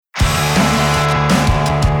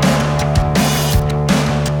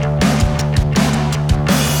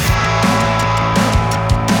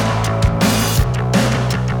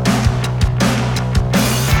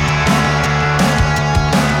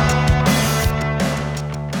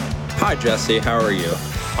Hi, Jesse. How are you?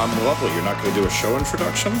 I'm lovely. You're not going to do a show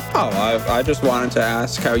introduction? Oh, I just wanted to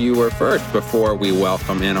ask how you were first before we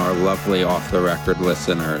welcome in our lovely off-the-record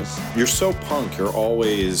listeners. You're so punk. You're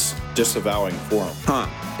always disavowing form. Huh.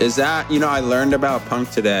 Is that, I learned about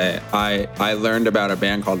punk today. I learned about a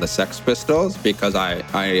band called the Sex Pistols because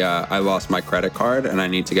I lost my credit card and I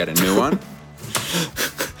need to get a new one.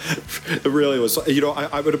 It really was. I'm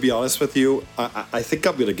going to be honest with you. I think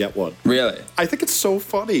I'm going to get one. Really? I think it's so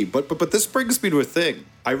funny. But this brings me to a thing.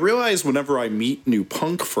 I realize whenever I meet new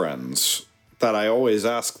punk friends that I always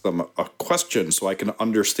ask them a question so I can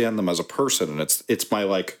understand them as a person, and it's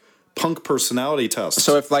my punk personality test.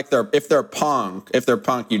 So if they're punk,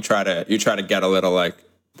 you try to get a little like.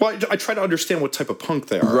 Well, I try to understand what type of punk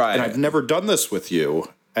they are. Right. And I've never done this with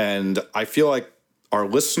you, and I feel like our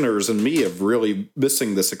listeners and me have really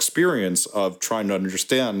missing this experience of trying to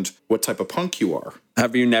understand what type of punk you are.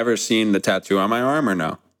 Have you never seen the tattoo on my arm or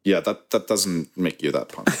no? Yeah, that doesn't make you that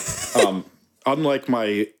punk. Unlike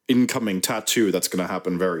my incoming tattoo that's going to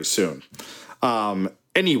happen very soon.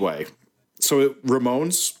 Anyway, so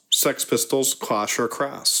Ramones, Sex Pistols, Clash, or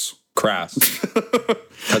Crass? Crass.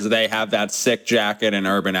 Because they have that sick jacket and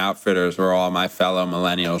Urban Outfitters where all my fellow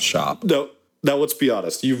millennials shop. No. Now, let's be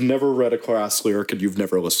honest. You've never read a Crass lyric and you've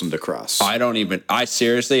never listened to Crass. I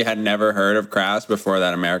seriously had never heard of Crass before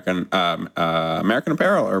that American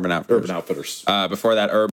Apparel, Urban Outfitters. Urban Outfitters. Before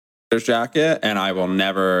that Urban Outfitters jacket, and I will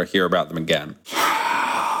never hear about them again.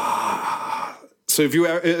 So have you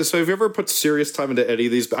ever put serious time into any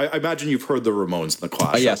of these? I imagine you've heard the Ramones and the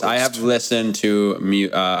Clash. Yes, I have listened to,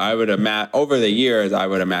 over the years, I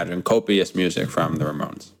would imagine copious music from the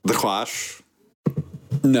Ramones. The Clash?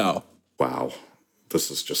 No. Wow,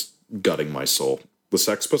 this is just gutting my soul. The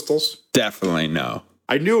Sex Pistols? Definitely no.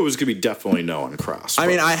 I knew it was going to be definitely no on Crass. I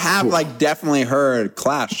mean, I have definitely heard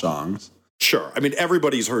Clash songs. Sure. I mean,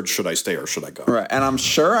 everybody's heard Should I Stay or Should I Go? Right, and I'm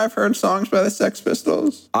sure I've heard songs by the Sex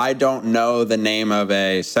Pistols. I don't know the name of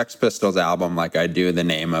a Sex Pistols album like I do the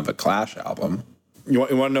name of a Clash album. You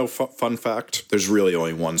want to know fun fact? There's really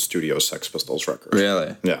only one studio Sex Pistols record.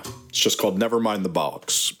 Really? Yeah. It's just called Nevermind the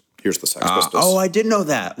Bollocks. Here's the Sex Pistols. Oh, I did know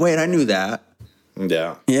that. Wait, I knew that.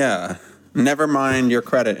 Yeah. Yeah. Never mind your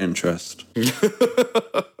credit interest. There's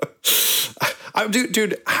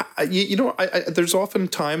often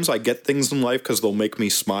times I get things in life because they'll make me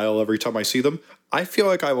smile every time I see them. I feel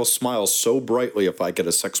like I will smile so brightly if I get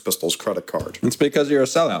a Sex Pistols credit card. It's because you're a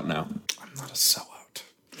sellout now. I'm not a sellout.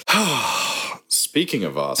 Speaking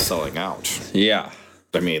of selling out. Yeah.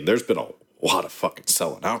 I mean, there's been a lot of fucking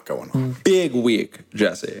selling out going on. Big week,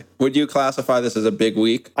 Jesse. Would you classify this as a big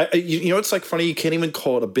week? It's funny. You can't even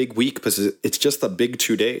call it a big week because it's just a big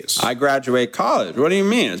 2 days. I graduate college. What do you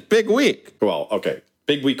mean? It's big week. Well, okay.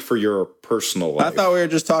 Big week for your personal life. I thought we were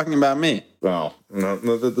just talking about me. Well, no,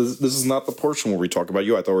 this is not the portion where we talk about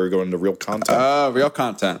you. I thought we were going into real content. Real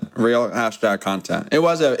content. Real hashtag content. It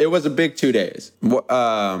was a big 2 days.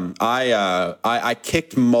 I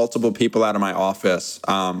kicked multiple people out of my office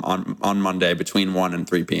on Monday between 1 and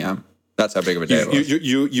 3 p.m. That's how big of a day it was.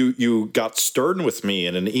 You got stern with me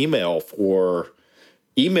in an email for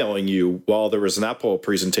emailing you while there was an Apple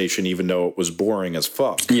presentation, even though it was boring as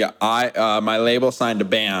fuck. Yeah, my label signed a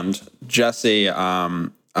band. Jesse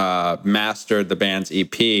mastered the band's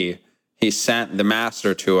EP. He sent the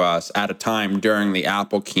master to us at a time during the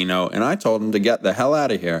Apple keynote, and I told him to get the hell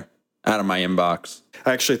out of here, out of my inbox.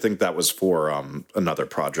 I actually think that was for another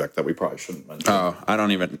project that we probably shouldn't mention. Oh, I don't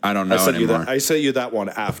know anymore. I sent you that one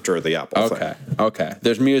after the Apple thing. Okay.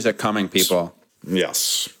 There's music coming, people.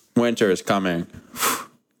 Yes. Winter is coming.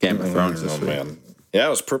 Game of Thrones this week. Man. Yeah, it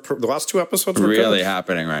was the last 2 episodes were really good.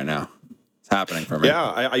 Happening right now. It's happening for me. Yeah,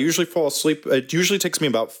 I usually fall asleep. It usually takes me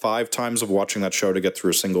about 5 times of watching that show to get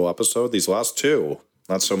through a single episode. These last 2,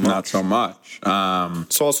 not so much.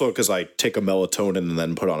 It's also because I take a melatonin and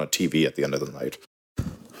then put on a TV at the end of the night.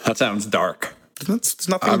 That sounds dark. It's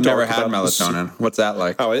nothing. I've dark never had about melatonin. What's that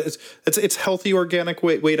like? Oh, it's healthy, organic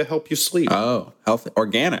way to help you sleep. Oh, healthy,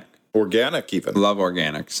 organic. Organic, even. Love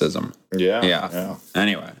organicism. Yeah.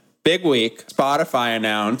 Anyway, big week. Spotify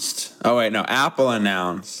announced. Oh, wait, no. Apple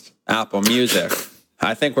announced Apple Music.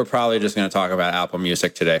 I think we're probably just going to talk about Apple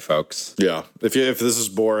Music today, folks. Yeah. If this is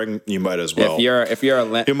boring, you might as well. You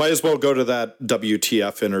might as well go to that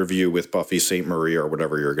WTF interview with Buffy St. Marie or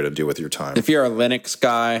whatever you're going to do with your time. If you're a Linux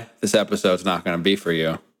guy, this episode's not going to be for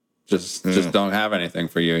you. Just don't have anything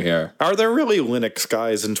for you here. Are there really Linux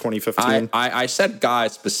guys in 2015? I said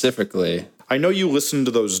guys specifically. I know you listen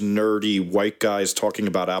to those nerdy white guys talking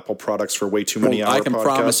about Apple products for way too many hours. I can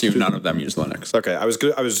promise you none of them use Linux. Okay, I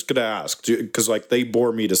was gonna ask because they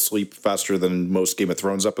bore me to sleep faster than most Game of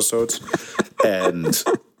Thrones episodes, and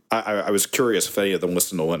I was curious if any of them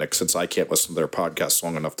listen to Linux, since I can't listen to their podcasts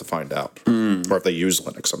long enough to find out. Or if they use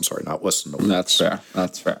Linux, I'm sorry, not listen to Linux. That's fair.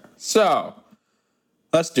 That's fair. So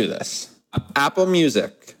let's do this. Apple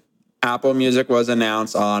Music. Apple Music was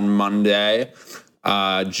announced on Monday,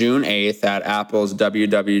 June 8th at Apple's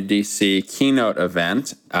WWDC keynote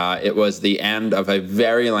event. It was the end of a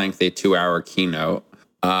very lengthy 2-hour keynote,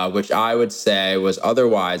 which I would say was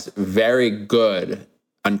otherwise very good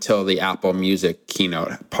until the Apple Music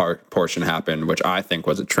keynote portion happened, which I think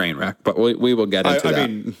was a train wreck. But we will get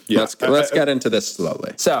into that. Let's get into this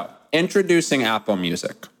slowly. So, introducing Apple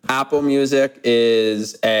Music. Apple Music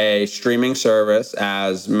is a streaming service,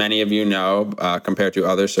 as many of you know, compared to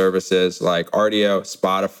other services like Rdio,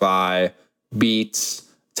 Spotify, Beats,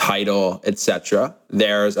 Tidal, etc.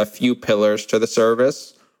 There's a few pillars to the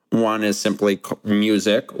service. One is simply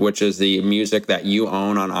music, which is the music that you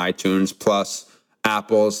own on iTunes, plus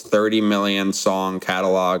Apple's 30 million song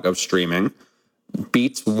catalog of streaming.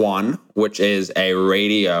 Beats One, which is a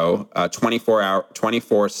radio,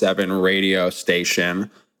 24/7 radio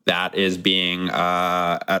station that is being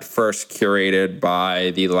at first curated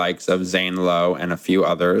by the likes of Zane Lowe and a few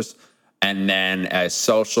others. And then a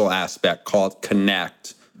social aspect called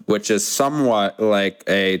Connect, which is somewhat like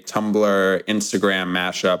a Tumblr, Instagram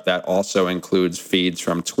mashup that also includes feeds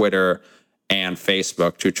from Twitter and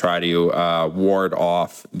Facebook to try to ward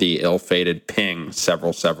off the ill-fated ping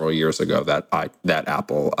several years ago that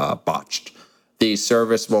Apple botched. The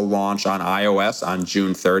service will launch on iOS on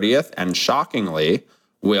June 30th, and shockingly,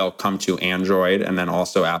 will come to Android and then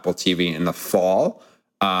also Apple TV in the fall.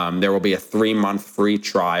 There will be a 3-month free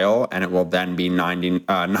trial, and it will then be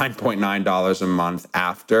 $9.9 a month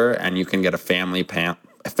after, and you can get a family plan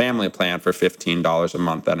for $15 a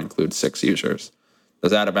month that includes 6 users.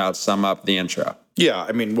 Does that about sum up the intro? Yeah,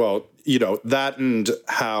 I mean, well, that, and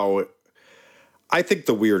how I think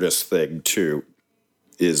the weirdest thing, too,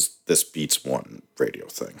 is this Beats One radio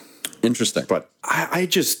thing. Interesting. But I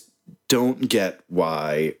just don't get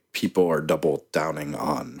why people are double downing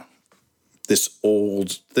on this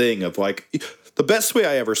old thing of like, the best way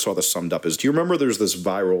I ever saw this summed up is, do you remember there's this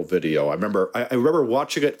viral video? I remember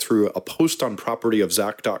watching it through a post on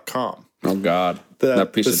propertyofzach.com. Oh, God.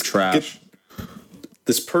 That piece of trash.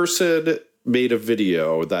 This person made a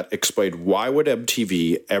video that explained why would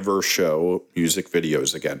MTV ever show music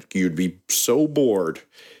videos again? You'd be so bored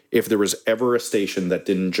if there was ever a station that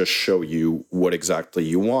didn't just show you what exactly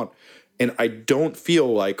you want. And I don't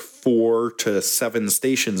feel like 4 to 7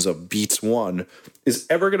 stations of Beats One is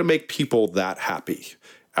ever going to make people that happy.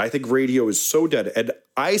 I think radio is so dead. And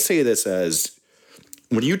I say this as,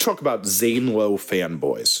 when you talk about Zane Lowe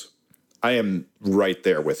fanboys, I am right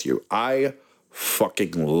there with you. I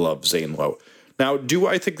fucking love Zane Lowe. Now, do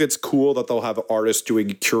I think it's cool that they'll have artists doing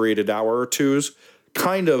curated hour or twos?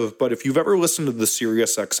 Kind of, but if you've ever listened to the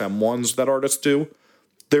Sirius XM ones that artists do,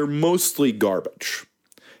 they're mostly garbage.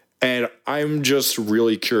 And I'm just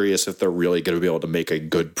really curious if they're really going to be able to make a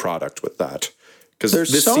good product with that. Because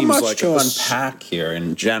there's so much to unpack here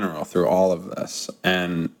in general through all of this,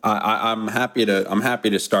 and I'm happy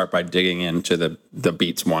to start by digging into the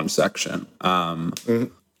Beats One section.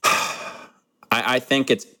 I think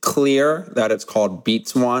it's clear that it's called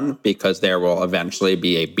Beats One because there will eventually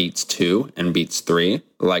be a Beats 2 and Beats 3,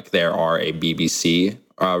 like there are a BBC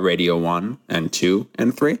Radio 1 and 2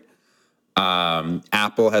 and 3.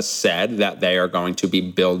 Apple has said that they are going to be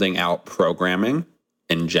building out programming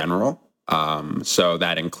in general. So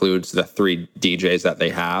that includes the 3 DJs that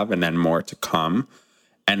they have and then more to come.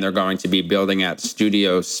 And they're going to be building out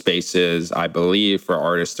studio spaces, I believe, for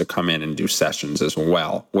artists to come in and do sessions as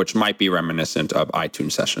well, which might be reminiscent of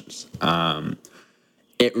iTunes sessions.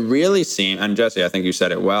 It really seems, and Jesse, I think you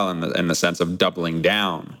said it well in the sense of doubling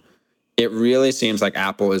down. It really seems like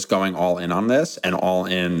Apple is going all in on this and all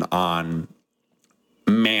in on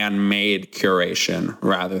man-made curation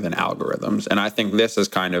rather than algorithms. And I think this is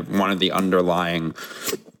kind of one of the underlying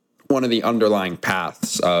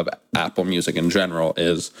paths of Apple Music in general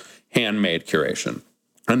is handmade curation.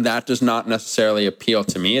 And that does not necessarily appeal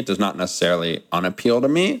to me. It does not necessarily unappeal to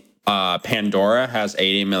me. Pandora has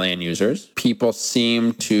 80 million users. People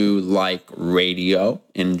seem to like radio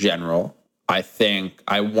in general. I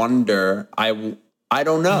wonder, I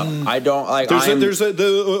don't know. I don't like. I think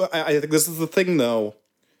this is the thing, though.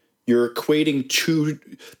 You're equating two.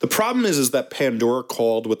 The problem is that Pandora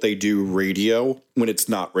called what they do radio when it's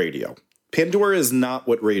not radio. Pandora is not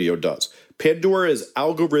what radio does. Pandora is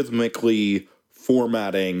algorithmically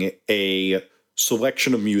formatting a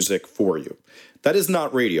selection of music for you. That is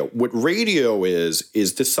not radio. What radio is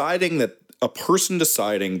deciding that a person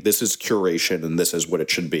deciding this is curation and this is what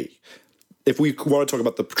it should be. if we want to talk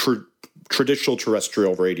about the traditional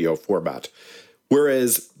terrestrial radio format,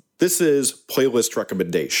 whereas this is playlist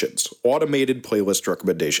recommendations. Automated playlist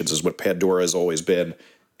recommendations is what Pandora has always been,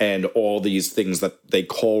 and all these things that they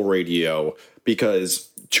call radio, because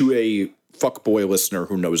to a fuckboy listener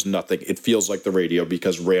who knows nothing, it feels like the radio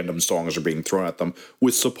because random songs are being thrown at them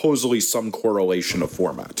with supposedly some correlation of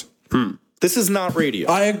format. This is not radio.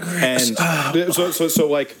 I agree. And so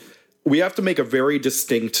like, we have to make a very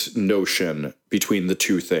distinct notion between the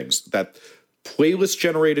two things, that playlist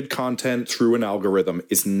generated content through an algorithm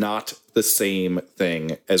is not the same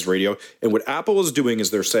thing as radio. And what Apple is doing is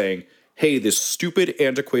they're saying, hey, this stupid,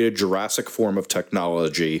 antiquated Jurassic form of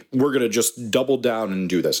technology, we're going to just double down and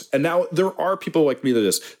do this. And now there are people like me that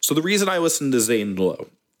is. So the reason I listen to Zane Lowe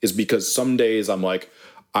is because some days I'm like,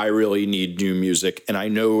 I really need new music. And I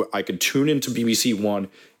know I could tune into BBC One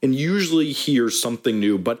and usually hear something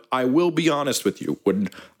new. But I will be honest with you. When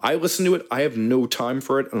I listen to it, I have no time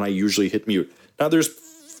for it. And I usually hit mute. Now, there's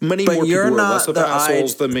many more people who are less of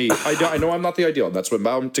assholes than me. I know I'm not the ideal. And that's what I'm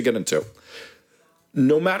bound to get into.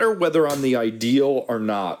 No matter whether I'm the ideal or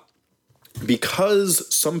not,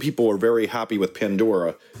 because some people are very happy with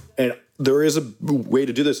Pandora, and there is a way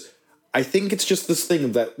to do this, I think it's just this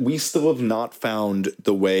thing that we still have not found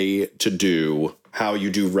the way to do how you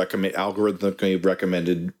do algorithmically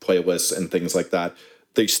recommended playlists and things like that.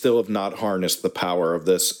 They still have not harnessed the power of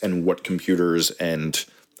this and what computers and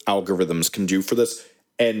algorithms can do for this.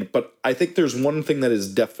 But I think there's one thing that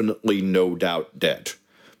is definitely no doubt dead.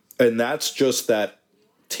 And that's just that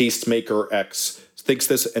Tastemaker X thinks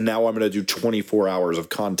this, and now I'm going to do 24 hours of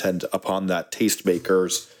content upon that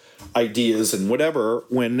tastemaker's ideas and whatever,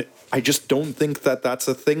 when I just don't think that that's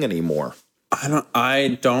a thing anymore.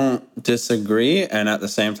 I don't disagree, and at the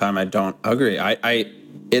same time, I don't agree.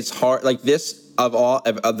 It's hard. Like, this,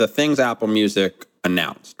 of the things Apple Music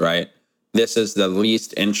announced, right? This is the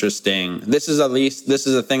least interesting. This is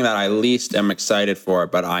the thing that I least am excited for,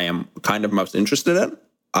 but I am kind of most interested in.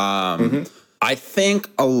 I think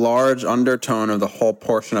a large undertone of the whole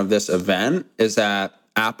portion of this event is that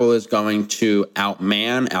Apple is going to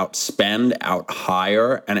outman, outspend,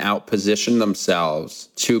 outhire, and outposition themselves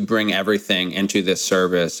to bring everything into this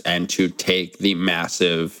service and to take the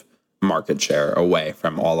massive market share away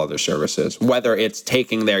from all other services, whether it's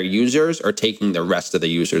taking their users or taking the rest of the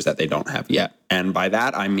users that they don't have yet. And by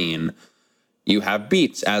that, I mean, you have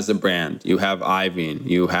Beats as a brand. You have Ivy.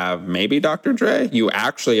 You have maybe Dr. Dre. You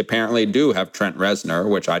actually apparently do have Trent Reznor,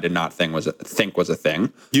 which I did not think was a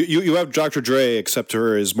thing. You have Dr. Dre, except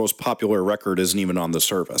his most popular record isn't even on the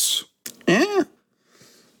service. That's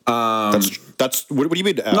what do you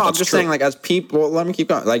mean? No, I'm just saying, like, as people. Let me keep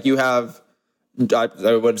going. Like, you have.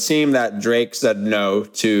 It would seem that Drake said no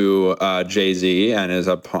to Jay-Z and is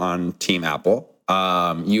upon Team Apple.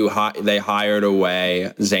 They hired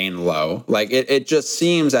away Zane Lowe. Like, it just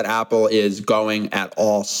seems that Apple is going at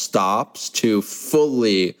all stops to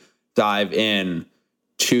fully dive in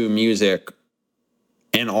to music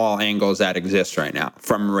in all angles that exist right now,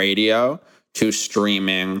 from radio to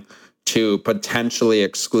streaming to potentially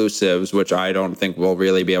exclusives, which I don't think we'll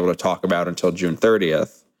really be able to talk about until June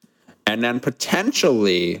 30th, and then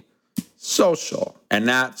potentially social. And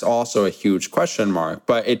that's also a huge question mark.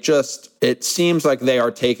 But it seems like they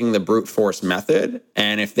are taking the brute force method.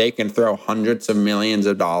 And if they can throw hundreds of millions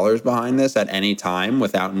of dollars behind this at any time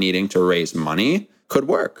without needing to raise money, could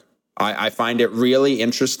work. I find it really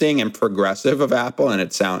interesting and progressive of Apple. And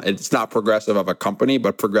it's not progressive of a company,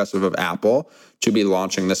 but progressive of Apple to be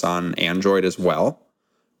launching this on Android as well.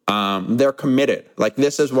 They're committed. Like,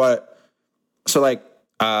 this is what, so like,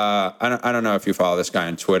 I don't know if you follow this guy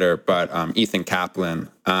on Twitter, but Ethan Kaplan.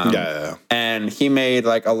 Yeah. And he made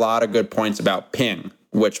like a lot of good points about Ping,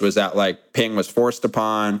 which was that like Ping was forced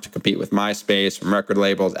upon to compete with MySpace from record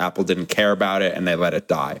labels. Apple didn't care about it and they let it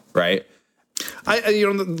die, right? I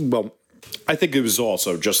think it was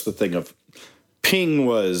also just the thing of Ping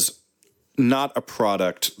was not a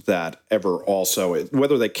product that ever also,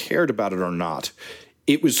 whether they cared about it or not,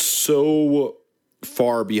 it was so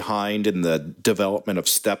far behind in the development of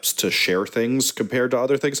steps to share things compared to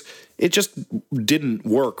other things. It just didn't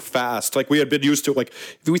work fast. Like, we had been used to, like,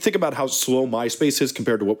 if we think about how slow MySpace is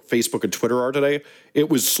compared to what Facebook and Twitter are today, it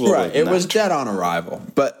was slower. Right. It was dead on arrival.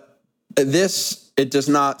 But it does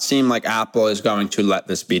not seem like Apple is going to let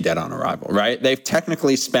this be dead on arrival, right? They've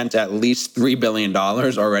technically spent at least $3 billion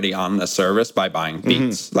already on the service by buying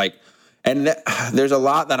Beats. There's a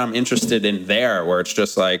lot that I'm interested in there where it's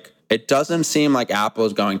just like, it doesn't seem like Apple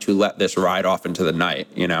is going to let this ride off into the night,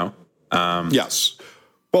 you know? Yes.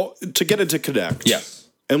 Well, to get into Connect. Yes.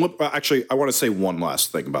 And look, actually, I want to say one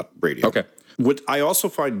last thing about radio. Okay. What I also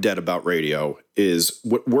find dead about radio is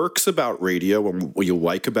what works about radio and what you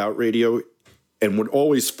like about radio, and what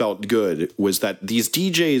always felt good was that these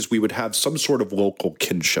DJs we would have some sort of local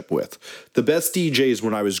kinship with. The best DJs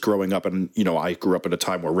when I was growing up, and I grew up at a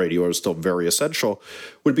time where radio was still very essential,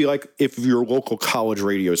 would be like if your local college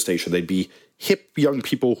radio station, they'd be hip young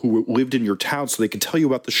people who lived in your town so they could tell you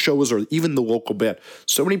about the shows or even the local band.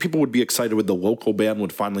 So many people would be excited when the local band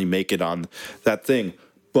would finally make it on that thing.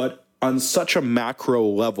 But on such a macro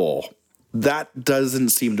level, that doesn't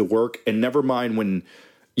seem to work. And never mind when,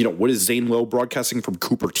 what is Zane Lowe broadcasting from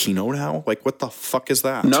Cupertino now? Like, what the fuck is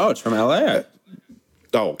that? No, it's from LA.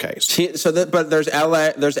 Oh, okay. But there's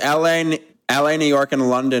LA, New York, and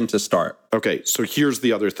London to start. Okay, so here's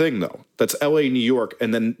the other thing, though. That's LA, New York,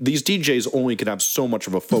 and then these DJs only can have so much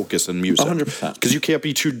of a focus in music. 100%. Because you can't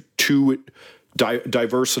be too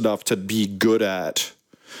diverse enough to be good at,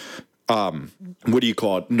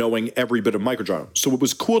 knowing every bit of microgenre. So it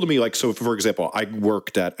was cool to me, for example, I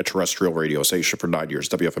worked at a terrestrial radio station for 9 years,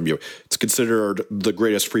 WFMU. It's considered the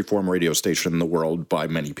greatest freeform radio station in the world by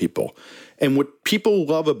many people. And what people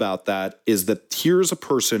love about that is that here's a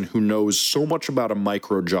person who knows so much about a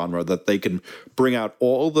microgenre that they can bring out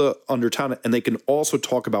all the undertone, and they can also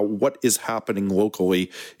talk about what is happening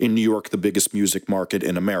locally in New York, the biggest music market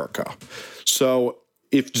in America. So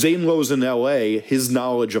if Zane Lowe's in LA, his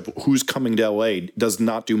knowledge of who's coming to LA does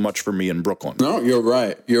not do much for me in Brooklyn. No, you're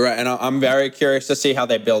right. And I'm very curious to see how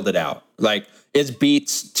they build it out. Like, is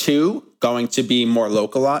Beats 2 going to be more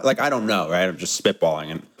localized? Like, I don't know, right? I'm just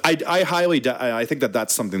spitballing. And I think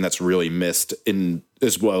that's something that's really missed in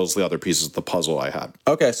as well as the other pieces of the puzzle I had.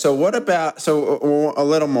 Okay, so what about a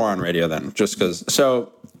little more on radio then, just because.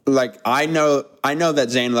 So I know that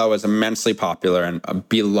Zane Lowe is immensely popular and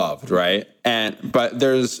beloved, right? But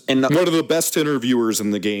there's one of the best interviewers in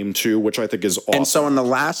the game too, which I think is awesome. And so in the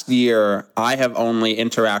last year, I have only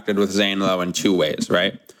interacted with Zane Lowe in two ways,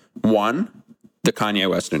 right? One, the Kanye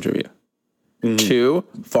West interview. Mm-hmm. 2,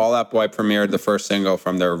 Fall Out Boy premiered the first single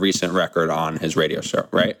from their recent record on his radio show,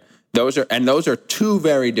 right? Those are two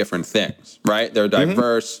very different things, right? They're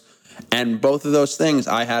diverse. Mm-hmm. And both of those things,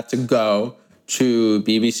 I had to go to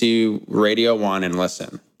BBC Radio 1 and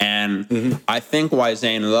listen. And I think why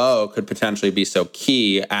Zane Lowe could potentially be so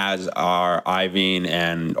key, as are Iveen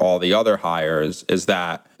and all the other hires, is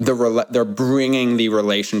that they're bringing the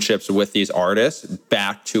relationships with these artists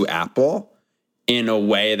back to Apple in a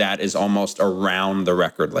way that is almost around the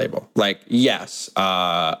record label. Like, yes,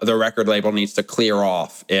 the record label needs to clear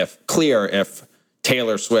if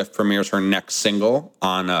Taylor Swift premieres her next single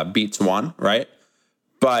on Beats One, right?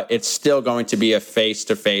 But it's still going to be a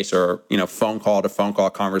face-to-face or phone call to phone call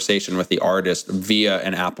conversation with the artist via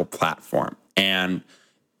an Apple platform. And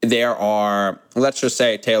there are, let's just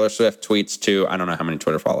say Taylor Swift tweets to, I don't know how many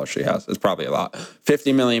Twitter followers she has. It's probably a lot.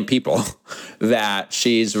 50 million people that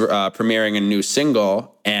she's premiering a new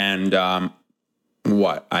single. And I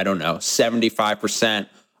don't know, 75%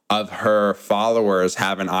 of her followers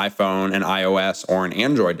have an iPhone, an iOS, or an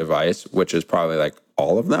Android device, which is probably like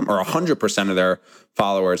all of them, or 100% of their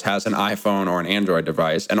followers has an iPhone or an Android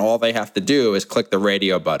device. And all they have to do is click the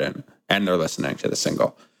radio button and they're listening to the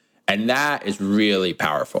single. And that is really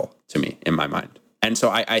powerful to me in my mind. And so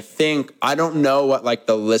I think, I don't know what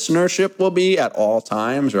the listenership will be at all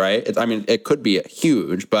times, right? It could be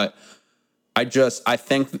huge, but I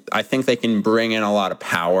think they can bring in a lot of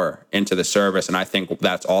power into the service. And I think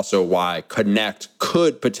that's also why Connect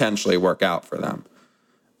could potentially work out for them.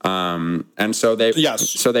 And so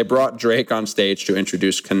they brought Drake on stage to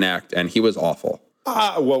introduce Connect, and he was awful.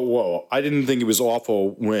 Whoa. I didn't think it was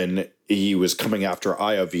awful when he was coming after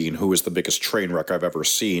Iovine, who was the biggest train wreck I've ever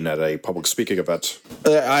seen at a public speaking event.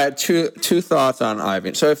 I had two thoughts on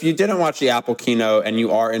Iovine. So if you didn't watch the Apple keynote and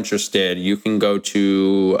you are interested, you can go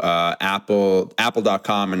to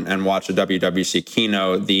apple.com and watch the WWDC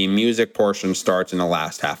keynote. The music portion starts in the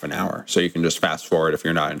last half an hour. So you can just fast forward if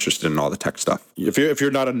you're not interested in all the tech stuff. If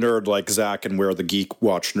you're not a nerd like Zach and wear the Geek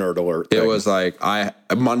Watch nerd alert thing. It was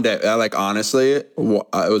Monday, honestly, it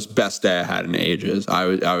was best day I had in ages.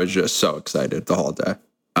 I was just so excited the whole day.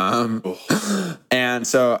 And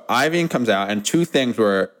so Iovine comes out, and two things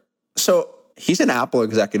were, so he's an Apple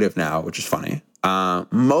executive now, which is funny.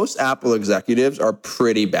 Most Apple executives are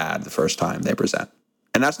pretty bad the first time they present.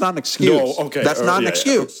 And that's not an excuse. No, okay. That's not an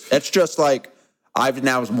excuse. Yeah. It's just I've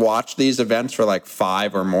now watched these events for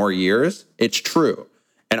 5 or more years. It's true.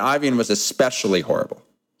 And Iovine was especially horrible.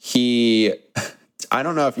 I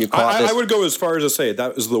don't know if you caught this. I would go as far as to say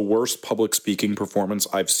that was the worst public speaking performance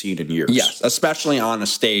I've seen in years. Yes, especially on a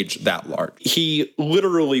stage that large. He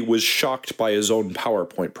literally was shocked by his own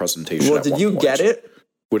PowerPoint presentation. Well, did you get it?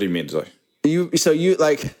 What do you mean, Zoe?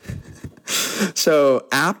 So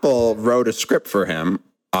Apple wrote a script for him,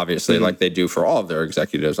 obviously, like they do for all of their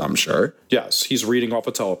executives, I'm sure. Yes, he's reading off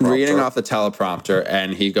a teleprompter.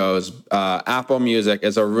 And he goes, Apple Music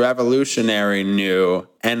is a revolutionary new,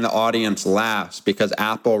 and the audience laughs because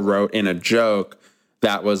Apple wrote in a joke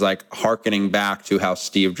that was like hearkening back to how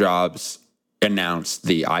Steve Jobs announced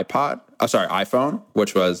the iPhone,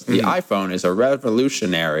 which was the iPhone is a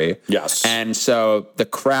revolutionary. Yes. And so the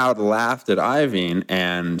crowd laughed at Ivan,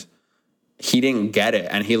 and he didn't get it.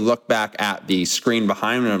 And he looked back at the screen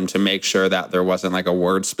behind him to make sure that there wasn't like a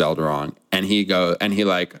word spelled wrong. And he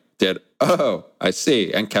did, oh, I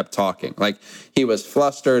see, and kept talking. Like, he was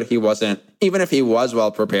flustered. He wasn't, even if he was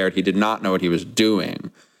well prepared, he did not know what he was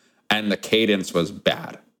doing. And the cadence was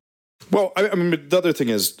bad. Well, I mean, the other thing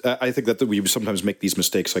is, I think that we sometimes make these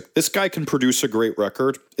mistakes. Like, this guy can produce a great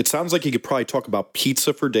record. It sounds like he could probably talk about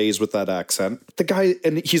pizza for days with that accent. The guy,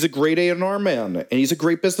 and he's a great A&R man, and he's a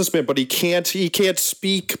great businessman, but he can't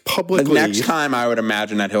speak publicly. The next time, I would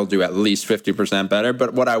imagine that he'll do at least 50% better.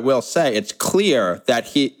 But what I will say, it's clear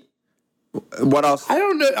that what else? I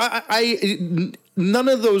don't know. None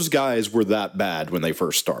of those guys were that bad when they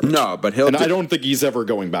first started. No, but I don't think he's ever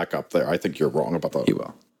going back up there. I think you're wrong about that. He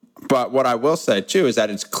will. But what I will say, too, is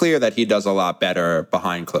that it's clear that he does a lot better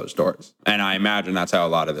behind closed doors. And I imagine that's how a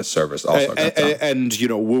lot of this service also gets done. And,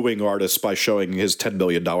 wooing artists by showing his $10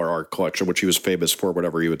 million art collection, which he was famous for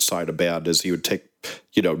whenever he would sign a band, is he would take,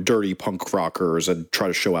 dirty punk rockers and try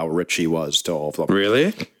to show how rich he was to all of them.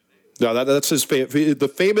 Really? No, that's his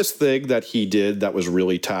the famous thing that he did that was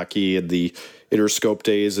really tacky in the Interscope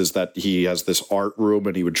days is that he has this art room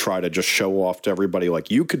and he would try to just show off to everybody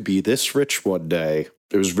like, you could be this rich one day.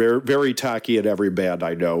 It was very, very tacky at every band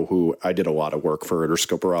I know who I did a lot of work for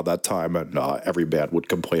Interscope around that time, and every band would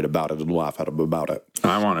complain about it and laugh at him about it.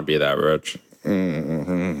 I want to be that rich.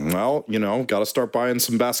 Mm-hmm. Well, got to start buying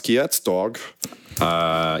some Basquiat's, dog.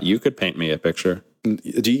 You could paint me a picture.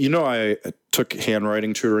 I took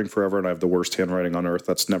handwriting tutoring forever, and I have the worst handwriting on earth.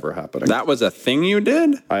 That's never happening. That was a thing you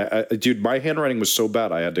did? Dude, my handwriting was so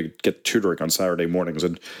bad, I had to get tutoring on Saturday mornings.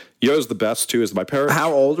 And it was the best, too, is my parents.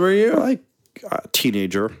 How old were you? Like a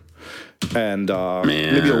teenager. And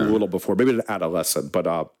maybe a little before, maybe an adolescent.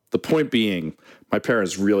 But the point being, my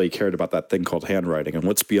parents really cared about that thing called handwriting. And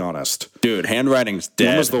let's be honest. Dude, handwriting's dead.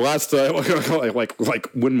 When was the last time,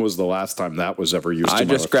 when was the last time that was ever used? I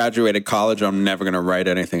just graduated college. I'm never going to write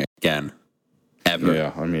anything again. Ever.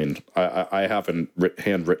 Yeah, I mean, I haven't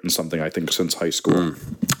handwritten something, I think, since high school.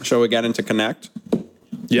 Shall we get into Connect?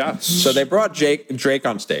 Yeah. So they brought Drake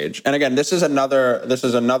on stage, and again, this is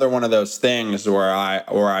another one of those things where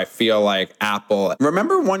I feel like Apple.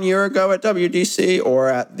 Remember 1 year ago at WDC or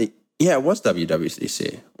it was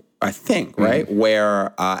WWDC, I think, right,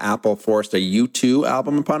 where Apple forced a U2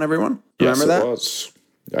 album upon everyone. Remember that? Yes, it was.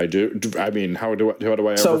 I do. I mean, how do I ever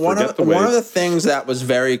forget the way? One of the things that was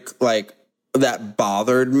very that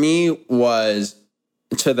bothered me was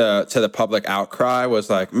to the public outcry was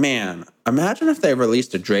like, man, imagine if they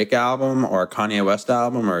released a Drake album or a Kanye West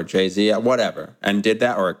album or a Jay-Z, whatever, and did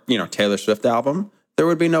that, or Taylor Swift album, there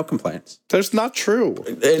would be no complaints. That's not true.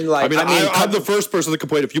 And I'm the first person to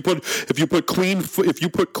complain. If you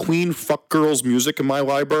put clean fuck girls music in my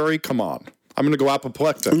library, come on. I'm going to go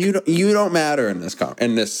apoplectic. You don't matter in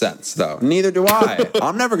this sense, though. Neither do I.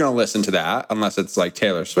 I'm never going to listen to that unless it's like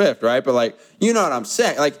Taylor Swift, right? But you know what I'm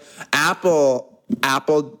saying? Like Apple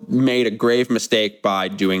made a grave mistake by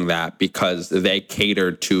doing that because they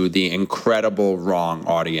catered to the incredible wrong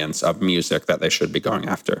audience of music that they should be going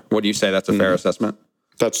after. What do you say? That's a fair assessment?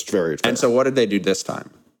 That's very fair. And so what did they do this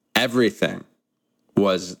time? Everything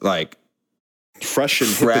was like fresh and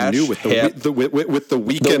new with the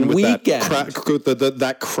Weeknd. With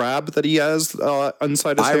that crab that he has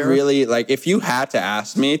inside his hair. I really if you had to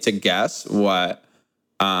ask me to guess what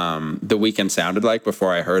the Weeknd sounded like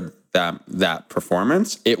before I heard that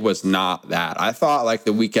performance, it was not that. I thought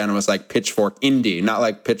the Weeknd was like Pitchfork indie, not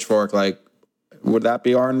like Pitchfork would that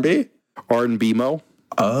be R&B? R&B mo.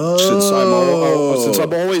 Oh, since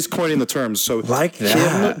I'm always coining the terms, so like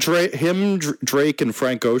that. Drake, and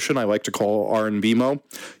Frank Ocean, I like to call R&B mo.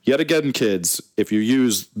 Yet again, kids, if you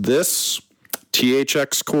use this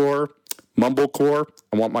THX core, mumblecore,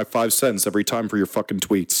 I want my 5 cents every time for your fucking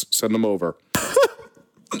tweets. Send them over.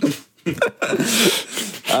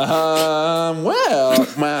 Well,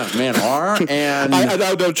 man, R and I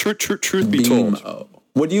know. Truth be told,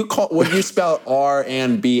 Would you spell R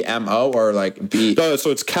and B M O or like B? No,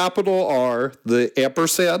 so it's capital R, the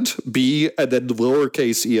ampersand, B, and then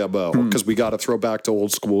lowercase EMO, because we got to throw back to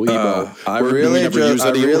old school emo. I We really never use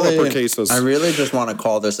any uppercases. I really just want to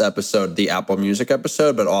call this episode the Apple Music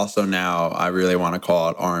episode, but also now I really want to call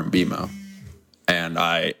it R&B Mo. And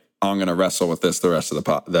I'm going to wrestle with this the rest of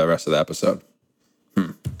the episode.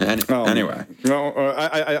 Anyway, no,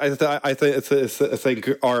 I think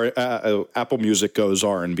our Apple Music goes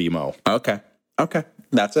R&B Mo. Okay,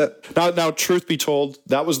 that's it. Now, truth be told,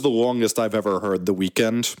 that was the longest I've ever heard The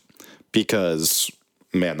Weeknd, because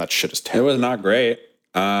man, that shit is It terrible. was not great.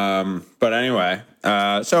 But anyway,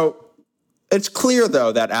 so it's clear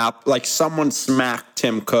though that someone smacked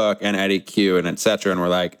Tim Cook and Eddie Q and etc. And we're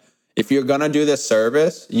like, if you're gonna do this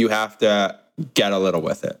service, you have to get a little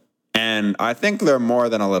with it. And I think they're more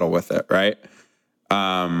than a little with it, right?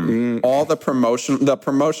 All the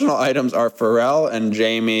promotional items are Pharrell and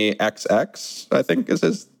Jamie XX, I think is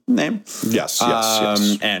his name. Yes.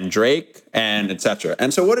 And Drake and etc.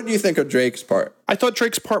 And so, what did you think of Drake's part? I thought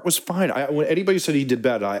Drake's part was fine. When anybody said he did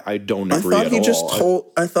bad, I don't agree at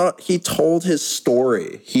all. I thought he told his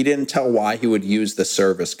story. He didn't tell why he would use the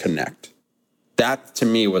service Connect. That to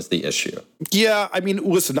me was the issue. Yeah, I mean,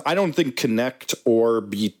 listen, I don't think Connect or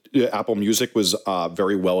Apple Music was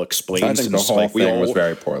very well explained. I think the whole thing was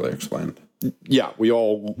very poorly explained. Yeah, we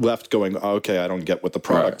all left going, okay, I don't get what the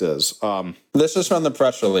product is. This is from the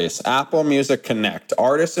press release. Apple Music Connect.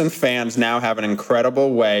 Artists and fans now have an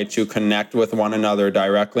incredible way to connect with one another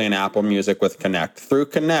directly in Apple Music with Connect. Through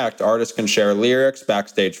Connect, artists can share lyrics,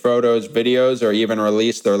 backstage photos, videos, or even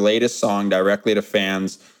release their latest song directly to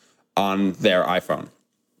fans on their iPhone.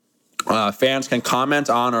 Fans can comment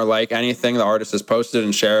on or like anything the artist has posted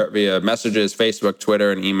and share it via messages, Facebook,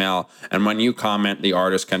 Twitter, and email. And when you comment, the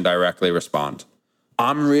artist can directly respond.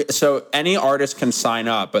 So any artist can sign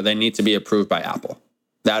up, but they need to be approved by Apple.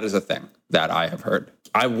 That is a thing that I have heard.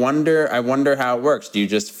 I wonder how it works. Do you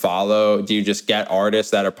just get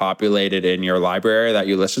artists that are populated in your library that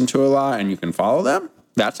you listen to a lot and you can follow them?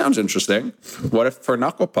 That sounds interesting. What if for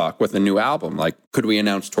Knuckle Puck with a new album? Like, could we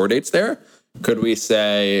announce tour dates there? Could we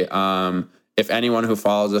say, if anyone who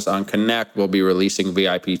follows us on Connect will be releasing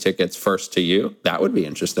VIP tickets first to you? That would be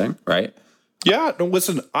interesting, right? Yeah, no,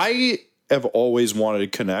 listen, I have always wanted to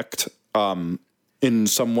Connect in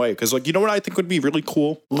some way. Because, you know what I think would be really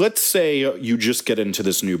cool? Let's say you just get into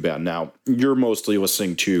this new band. Now, you're mostly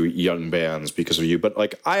listening to young bands because of you. But,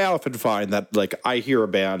 I often find that, I hear a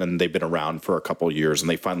band and they've been around for a couple of years and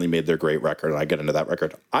they finally made their great record and I get into that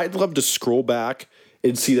record. I'd love to scroll back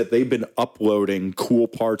and see that they've been uploading cool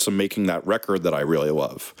parts of making that record that I really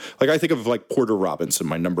love. I think of Porter Robinson,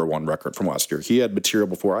 my number one record from last year. He had material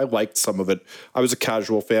before. I liked some of it. I was a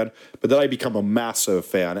casual fan, but then I become a massive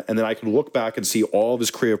fan. And then I can look back and see all of his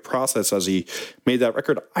creative process as he made that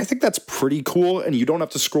record. I think that's pretty cool. And you don't have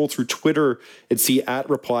to scroll through Twitter and see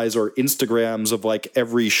 @replies or Instagrams of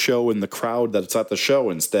every show in the crowd that's at the show.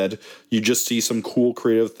 Instead, you just see some cool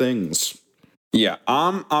creative things. Yeah,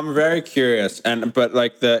 I'm very curious, but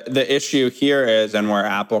the issue here is, and where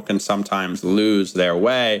Apple can sometimes lose their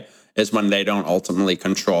way, is when they don't ultimately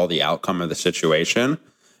control the outcome of the situation,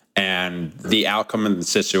 and the outcome of the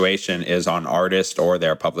situation is on artist or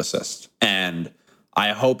their publicist. And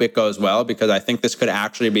I hope it goes well, because I think this could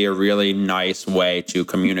actually be a really nice way to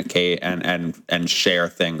communicate and share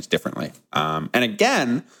things differently. And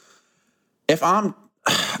again,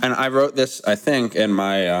 and I wrote this, I think, in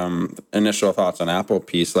my initial thoughts on Apple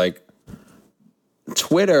piece,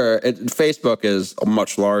 Facebook is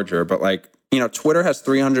much larger, but Twitter has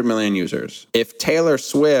 300 million users. If Taylor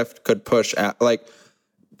Swift could push,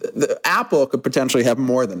 Apple could potentially have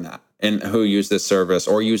more than that in who use this service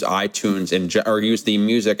or use iTunes or use the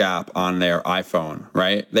music app on their iPhone,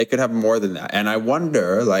 right? They could have more than that. And I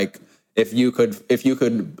wonder, if you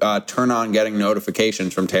could turn on getting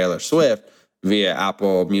notifications from Taylor Swift via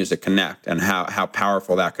Apple Music Connect, and how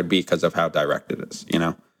powerful that could be because of how direct it is,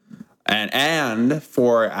 And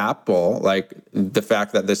for Apple, the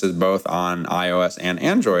fact that this is both on iOS and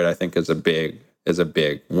Android, I think is a big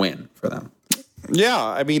win for them. Yeah,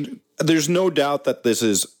 I mean, there's no doubt that this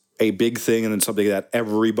is a big thing and it's something that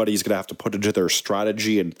everybody's going to have to put into their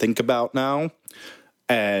strategy and think about now,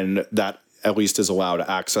 and that at least is allowed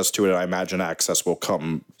access to it. And I imagine access will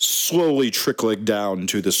come slowly trickling down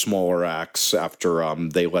to the smaller acts after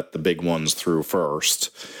they let the big ones through first.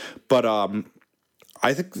 But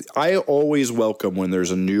I think I always welcome when there's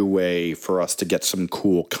a new way for us to get some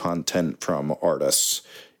cool content from artists.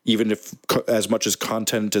 Even if, as much as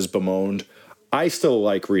content is bemoaned, I still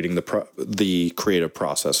like reading the creative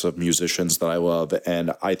process of musicians that I love,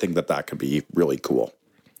 and I think that could be really cool.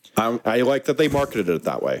 I like that they marketed it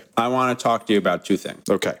that way. I want to talk to you about two things.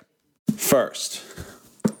 Okay. First,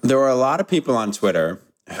 there were a lot of people on Twitter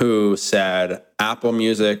who said Apple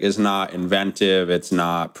Music is not inventive, it's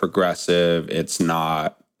not progressive, it's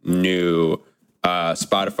not new.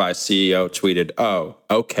 Spotify CEO tweeted, "Oh,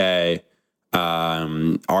 okay.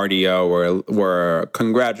 RDO were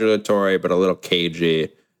congratulatory, but a little cagey."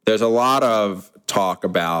 There's a lot of talk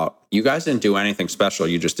about you guys didn't do anything special;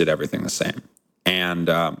 you just did everything the same. And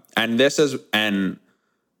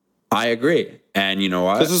I agree. And you know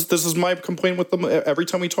what? This is my complaint with them. Every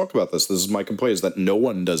time we talk about this is my complaint is that no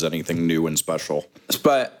one does anything new and special.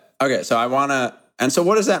 But okay, so I want to. And so,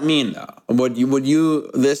 what does that mean, though? Would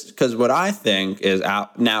you this? Because what I think is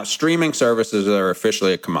now streaming services are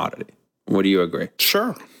officially a commodity. Would you agree?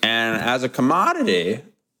 Sure. And as a commodity,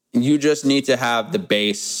 you just need to have the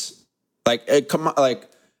base,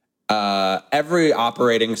 every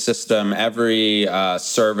operating system, every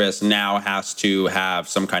service now has to have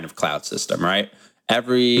some kind of cloud system, right?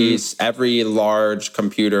 Every large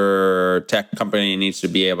computer tech company needs to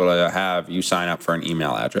be able to have you sign up for an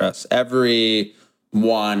email address. Every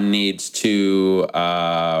one needs to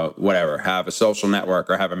have a social network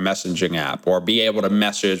or have a messaging app or be able to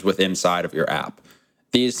message with inside of your app.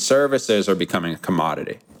 These services are becoming a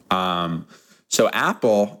commodity. So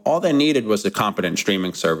Apple, all they needed was a competent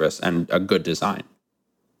streaming service and a good design.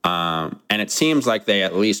 And it seems like they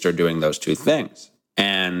at least are doing those two things.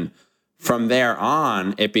 And from there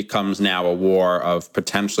on, it becomes now a war of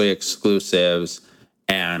potentially exclusives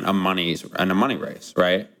and a money race,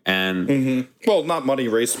 right? And well, not money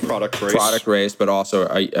race, product race, but also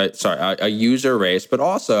a user race, but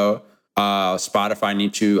also Spotify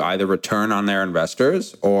need to either return on their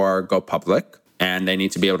investors or go public, and they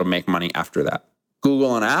need to be able to make money after that.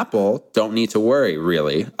 Google and Apple don't need to worry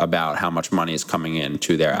really about how much money is coming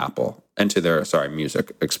into their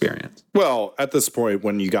music experience. Well, at this point,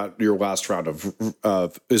 when you got your last round of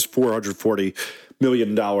is $440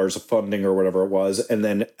 million of funding or whatever it was, and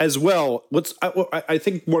then as well, I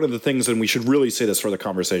think one of the things, and we should really say this for the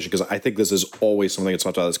conversation because I think this is always something that's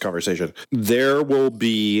left out of this conversation. There will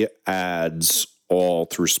be ads all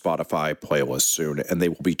through Spotify playlists soon, and they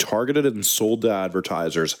will be targeted and sold to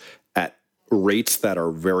advertisers at rates that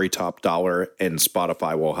are very top dollar, and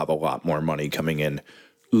Spotify will have a lot more money coming in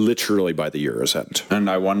literally by the year's end. And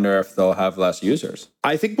I wonder if they'll have less users.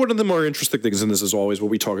 I think one of the more interesting things, and this is always what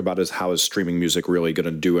we talk about, is how is streaming music really going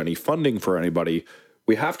to do any funding for anybody?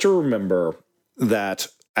 We have to remember that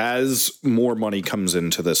as more money comes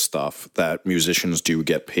into this stuff, that musicians do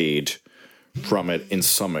get paid from it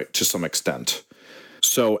to some extent.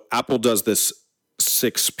 So Apple does this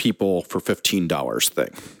 6 people for $15 thing.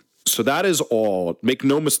 So that is all, make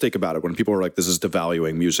no mistake about it, when people are like, this is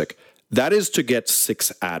devaluing music, that is to get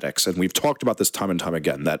 6 addicts. And we've talked about this time and time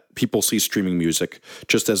again, that people see streaming music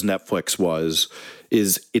just as Netflix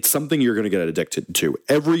it's something you're going to get addicted to.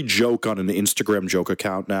 Every joke on an Instagram joke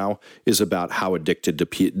account now is about how addicted to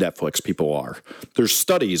Netflix people are. There's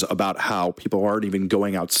studies about how people aren't even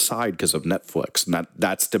going outside because of Netflix, and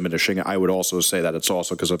that's diminishing. I would also say that it's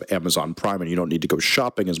also because of Amazon Prime, and you don't need to go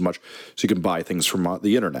shopping as much, so you can buy things from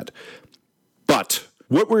the internet. But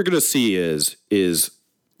what we're going to see is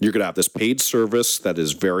you're going to have this paid service that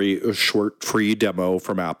is very short, free demo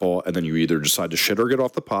from Apple, and then you either decide to shit or get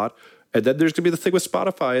off the pot. And then there's going to be the thing with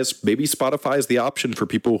Spotify is maybe Spotify is the option for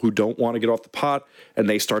people who don't want to get off the pot, and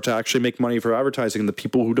they start to actually make money for advertising. And the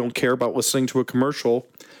people who don't care about listening to a commercial,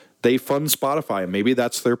 they fund Spotify, and maybe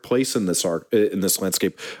that's their place in this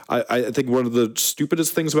landscape. I think one of the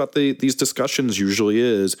stupidest things about these discussions usually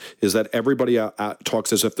is that everybody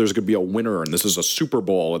talks as if there's going to be a winner, and this is a Super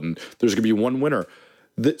Bowl, and there's going to be one winner.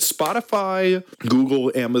 That Spotify,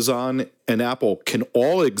 Google, Amazon, and Apple can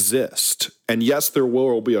all exist. And yes, there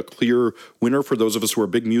will be a clear winner for those of us who are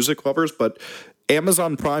big music lovers, but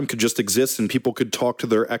Amazon Prime could just exist and people could talk to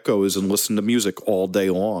their echoes and listen to music all day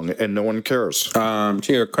long, and no one cares. To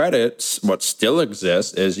your credit, what still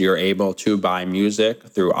exists is you're able to buy music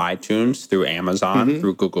through iTunes, through Amazon,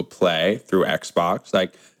 through Google Play, through Xbox.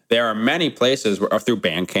 Like, there are many places, or through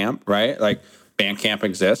Bandcamp, right? Like, Bandcamp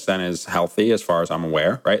exists and is healthy as far as I'm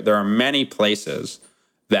aware, right? There are many places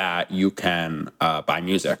that you can buy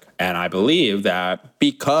music. And I believe that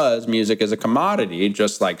because music is a commodity,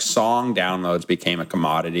 just like song downloads became a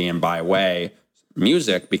commodity, and by way,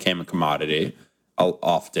 music became a commodity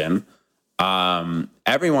often,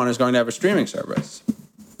 everyone is going to have a streaming service.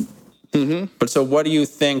 But so what do you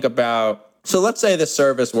think about, so let's say the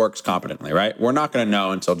service works competently, right? We're not going to know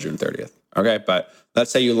until June 30th. Okay, but let's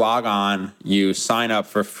say you log on, you sign up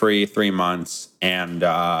for free 3 months, and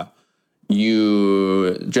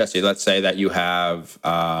Jesse, let's say that you have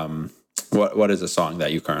what is a song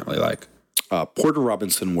that you currently like? Porter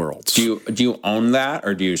Robinson Worlds. Do you own that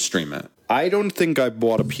or do you stream it? I don't think I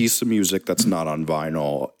bought a piece of music that's not on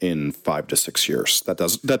vinyl in 5 to 6 years. That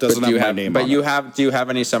doesn't have my name on it. Do you have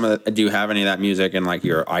any of that music in like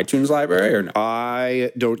your iTunes library or no?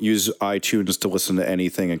 I don't use iTunes to listen to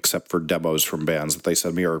anything except for demos from bands that they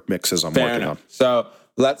send me or mixes I'm working on. So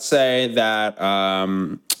let's say that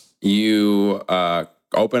you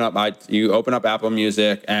open up Apple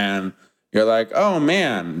Music and you're like, oh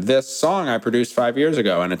man, this song I produced 5 years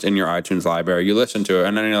ago, and it's in your iTunes library. You listen to it,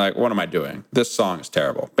 and then you're like, what am I doing? This song is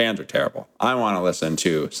terrible. Bands are terrible. I want to listen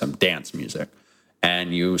to some dance music.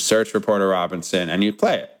 And you search for Porter Robinson, and you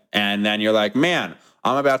play it. And then you're like, man,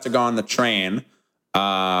 I'm about to go on the train.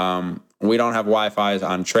 We don't have Wi-Fi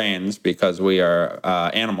on trains because we are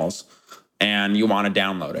animals. And you want to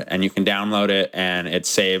download it. And you can download it, and it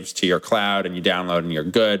saves to your cloud, and you download, and you're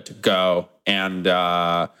good to go. And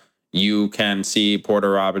you can see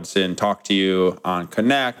Porter Robinson talk to you on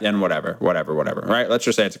Connect and whatever, right? Let's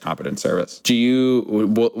just say it's a competent service.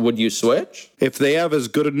 Would you switch? If they have as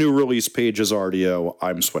good a new release page as RDO,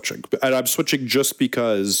 I'm switching. And I'm switching just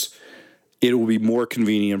because it will be more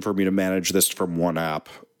convenient for me to manage this from one app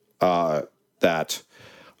that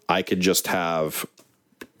I could just have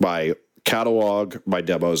my catalog, my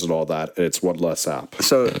demos and all that, and it's one less app.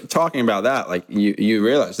 So talking about that, like you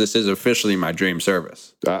realize this is officially my dream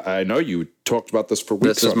service. I know you talked about this for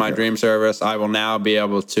weeks. This is my dream service. I will now be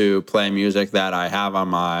able to play music that I have on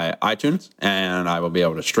my iTunes, and I will be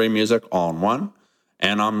able to stream music all in one.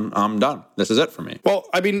 And I'm done. This is it for me. Well,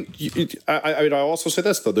 I mean, I also say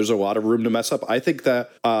this though. There's a lot of room to mess up. I think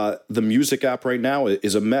that the music app right now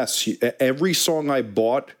is a mess. Every song I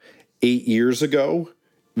bought 8 years ago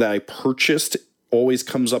that I purchased always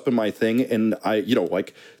comes up in my thing, and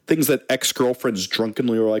like things that ex-girlfriends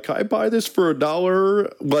drunkenly were like, I buy this for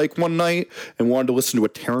 $1 like one night, and wanted to listen to a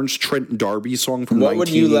Terrence Trent D'Arby song from 1989. What would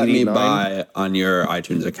you let me buy on your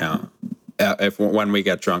iTunes account when we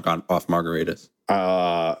get drunk off margaritas?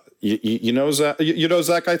 You know, Zach.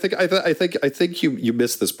 I think you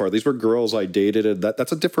missed this part. These were girls I dated, and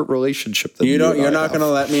that's a different relationship than you're not going to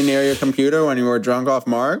let me near your computer when you were drunk off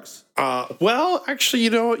margs. Well, actually,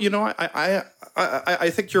 I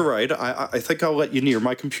think you're right. I think I'll let you near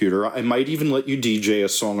my computer. I might even let you DJ a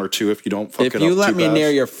song or two if you don't fuck it up. If you let me near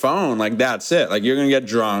your phone, like that's it. Like you're gonna get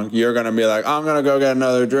drunk. You're gonna be like, I'm gonna go get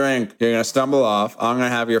another drink. You're gonna stumble off. I'm gonna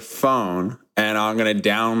have your phone, and I'm gonna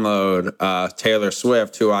download Taylor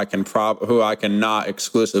Swift, who I can not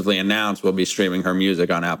exclusively announce will be streaming her music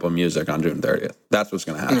on Apple Music on June 30th. That's what's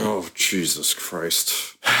gonna happen. Oh Jesus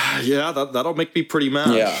Christ! Yeah, that'll make me pretty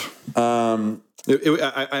mad. Yeah.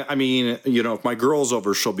 I mean, if my girl's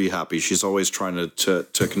over, she'll be happy. She's always trying to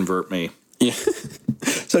convert me. Yeah.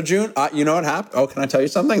 So June, you know what happened? Oh, can I tell you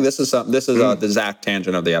something? This is the Zach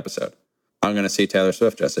tangent of the episode. I'm going to see Taylor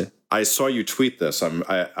Swift, Jesse. I saw you tweet this. I'm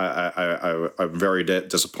very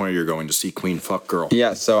disappointed you're going to see Queen Fuck Girl.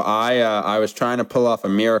 Yeah. So I was trying to pull off a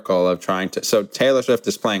miracle of so Taylor Swift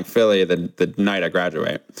is playing Philly the night I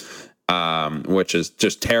graduate, which is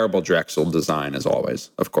just terrible Drexel design as always,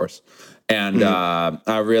 of course. And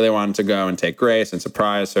I really wanted to go and take Grace and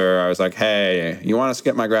surprise her. I was like, hey, you want to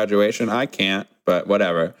skip my graduation? I can't, but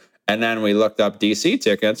whatever. And then we looked up DC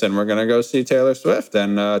tickets, and we're going to go see Taylor Swift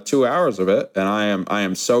and 2 hours of it. And I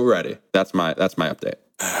am so ready. That's my update.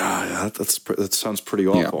 That sounds pretty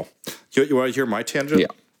awful. Yeah. You want to hear my tangent? Yeah.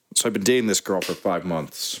 So I've been dating this girl for 5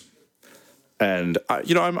 months. And,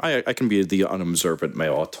 I can be the unobservant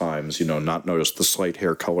male at times, not notice the slight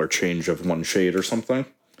hair color change of one shade or something.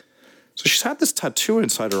 So she's had this tattoo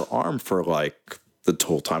inside her arm for like the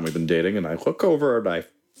whole time we've been dating. And I look over and I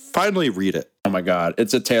finally read it. Oh my God.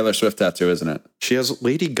 It's a Taylor Swift tattoo, isn't it? She has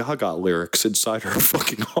Lady Gaga lyrics inside her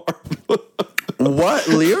fucking arm. What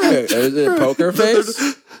lyric? Is it Poker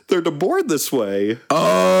Face? They're born this way.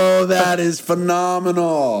 Oh, that is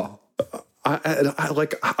phenomenal. I'm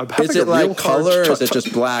having is it like color? Is it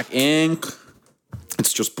just black ink?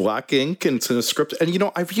 It's just black ink and it's in a script. And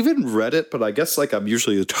I've even read it, but I guess like I'm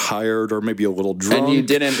usually tired or maybe a little drunk. And you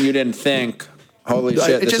didn't think, holy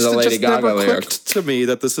shit, this is a Lady Gaga lyric. It just to me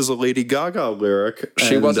that this is a Lady Gaga lyric.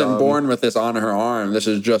 She wasn't born with this on her arm. This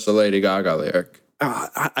is just a Lady Gaga lyric. As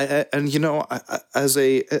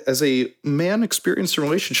a man experienced in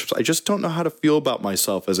relationships, I just don't know how to feel about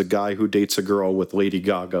myself as a guy who dates a girl with Lady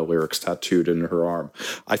Gaga lyrics tattooed in her arm.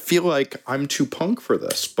 I feel like I'm too punk for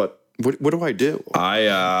this, but what do I do?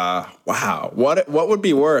 Wow. What would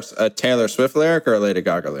be worse, a Taylor Swift lyric or a Lady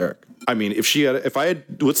Gaga lyric? I mean, if I had,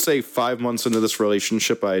 let's say 5 months into this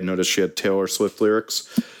relationship, I had noticed she had Taylor Swift lyrics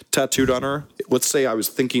tattooed on her, let's say I was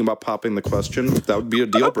thinking about popping the question, that would be a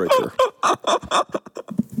deal breaker.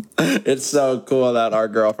 It's so cool that our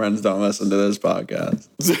girlfriends don't listen to this podcast.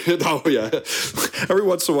 Oh, yeah. Every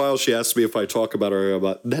once in a while, she asks me if I talk about her.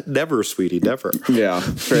 About never, sweetie, never. Yeah,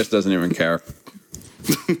 Chris doesn't even care.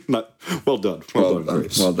 Well done. Well done,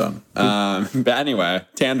 Grace. Well done. But anyway,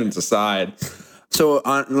 tangents aside. So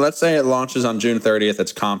let's say it launches on June 30th.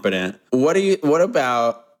 It's competent. What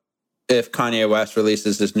about if Kanye West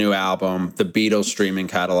releases this new album, the Beatles streaming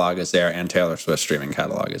catalog is there and Taylor Swift streaming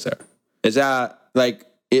catalog is there? Is that like,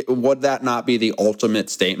 would that not be the ultimate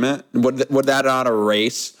statement? Would that not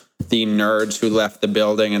erase the nerds who left the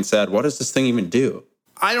building and said, what does this thing even do?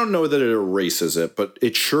 I don't know that it erases it, but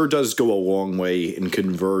it sure does go a long way in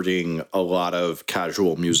converting a lot of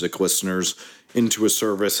casual music listeners into a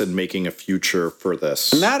service and making a future for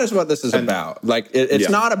this. And that is what this is about. Like, it's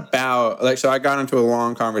not about, like, so I got into a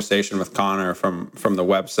long conversation with Connor from the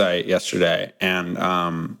website yesterday,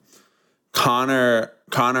 and Connor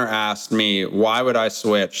asked me, why would I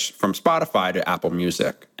switch from Spotify to Apple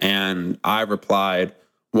Music? And I replied,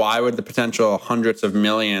 why would the potential hundreds of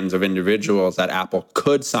millions of individuals that Apple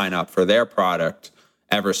could sign up for their product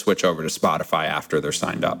ever switch over to Spotify after they're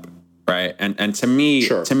signed up, right? And to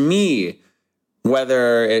me,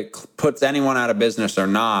 whether it puts anyone out of business or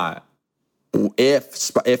not,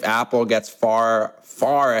 if Apple gets far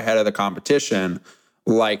ahead of the competition,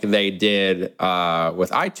 like they did with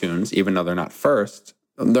iTunes, even though they're not first,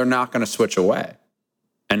 they're not going to switch away.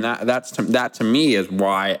 And that to me is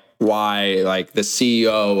why like the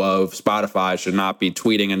CEO of Spotify should not be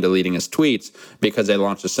tweeting and deleting his tweets because they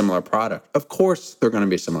launched a similar product. Of course, they're going to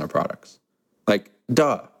be similar products. Like,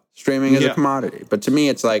 duh, streaming is a commodity. But to me,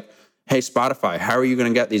 it's like, hey, Spotify, how are you going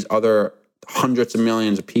to get these other hundreds of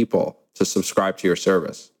millions of people to subscribe to your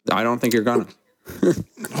service? I don't think you're going to.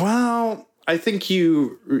 Well, I think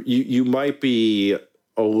you might be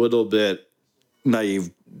a little bit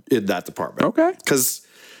naive in that department. Okay. Because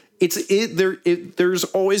there's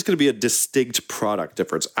always going to be a distinct product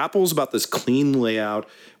difference. Apple's about this clean layout,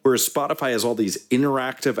 whereas Spotify has all these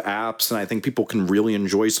interactive apps, and I think people can really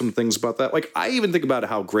enjoy some things about that. Like, I even think about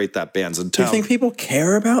how great that band's in town. Do you think people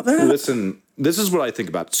care about that? Listen, this is what I think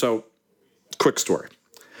about. So, quick story.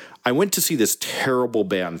 I went to see this terrible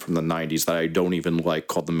band from the 90s that I don't even like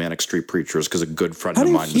called the Manic Street Preachers because a good friend of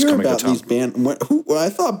mine was coming to town. These I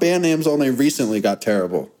thought band names only recently got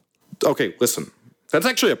terrible. Okay, listen. That's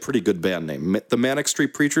actually a pretty good band name. The Manic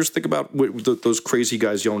Street Preachers. Think about those crazy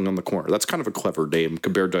guys yelling on the corner. That's kind of a clever name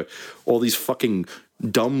compared to all these fucking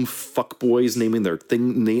dumb fuckboys naming their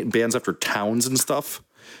bands after towns and stuff.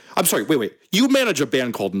 I'm sorry, wait. You manage a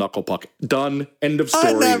band called Knucklepuck. Done. End of story.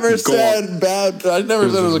 I never said bad. I never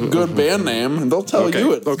said it was a good band name. They'll tell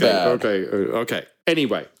you it's bad. Okay.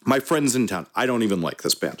 Anyway, my friend's in town. I don't even like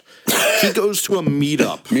this band. He goes to a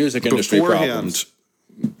meetup. Music industry problems.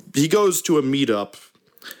 He goes to a meetup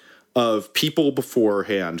of people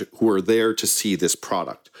beforehand who are there to see this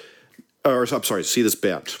product. Or, I'm sorry, see this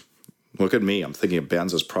band. Look at me. I'm thinking of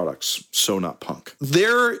bands as products. So not punk.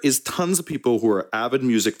 There is tons of people who are avid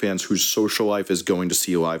music fans whose social life is going to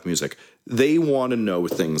see live music. They want to know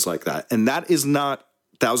things like that. And that is not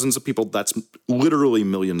thousands of people. That's literally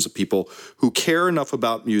millions of people who care enough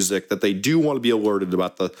about music that they do want to be alerted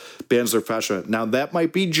about the bands they're passionate. Now, that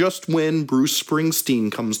might be just when Bruce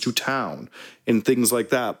Springsteen comes to town and things like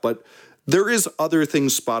that. But there is other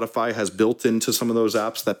things Spotify has built into some of those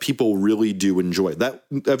apps that people really do enjoy.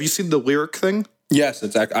 Have you seen the lyric thing?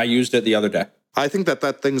 Yes, I used it the other day. I think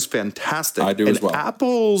that thing's fantastic. I do as well.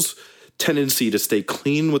 Apple's tendency to stay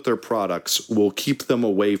clean with their products will keep them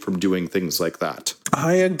away from doing things like that.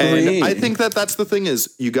 I agree. And I think that's the thing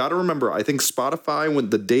is you got to remember, I think Spotify,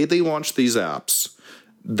 when the day they launched these apps,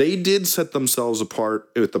 they did set themselves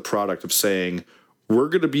apart with the product of saying, we're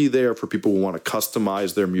going to be there for people who want to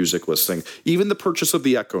customize their music listing. Even the purchase of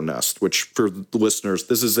the Echo Nest, which for the listeners,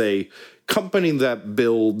 this is a company that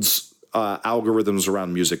builds algorithms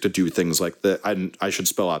around music to do things like that. I should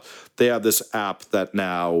spell out. They have this app that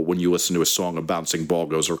now, when you listen to a song, a bouncing ball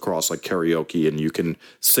goes across like karaoke, and you can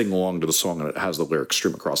sing along to the song, and it has the lyrics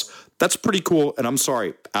stream across. That's pretty cool, and I'm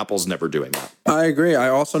sorry, Apple's never doing that. I agree. I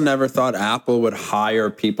also never thought Apple would hire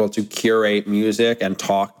people to curate music and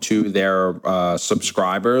talk to their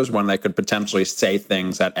subscribers when they could potentially say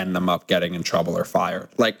things that end them up getting in trouble or fired.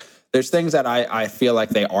 Like, there's things that I feel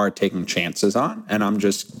like they are taking chances on, and I'm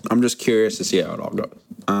just curious to see how it all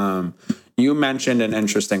goes. You mentioned an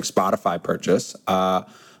interesting Spotify purchase.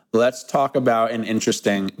 Let's talk about an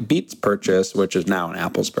interesting Beats purchase, which is now an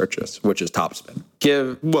Apple's purchase, which is Topspin.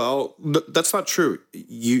 That's not true.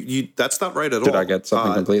 You that's not right at all. Did I get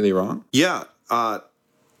something completely wrong? Yeah.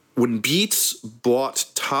 when Beats bought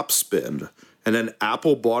Topspin and then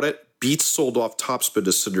Apple bought it, Beats sold off Topspin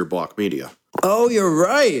to Cinder Block Media. Oh, you're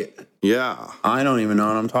right. Yeah. I don't even know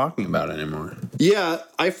what I'm talking about anymore. Yeah,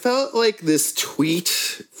 I felt like this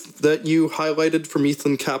tweet that you highlighted from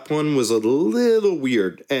Ethan Kaplan was a little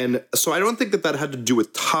weird. And so I don't think that had to do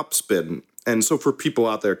with Topspin. And so for people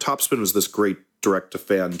out there, Topspin was this great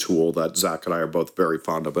direct-to-fan tool that Zach and I are both very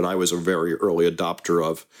fond of, and I was a very early adopter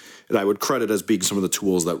of. And I would credit as being some of the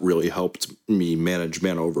tools that really helped me manage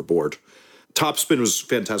Man Overboard. Topspin was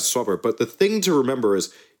fantastic software, but the thing to remember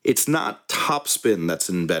is it's not Topspin that's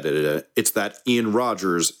embedded in it. It's that Ian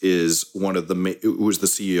Rogers is one of the who is the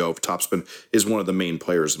CEO of Topspin, is one of the main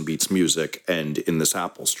players in Beats Music and in this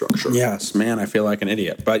Apple structure. Yes, man, I feel like an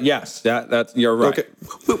idiot. But yes, that's you're right.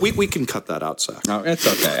 Okay, we can cut that out, Zach. No, it's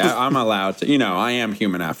okay. I'm allowed to. I am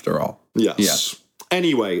human after all. Yes.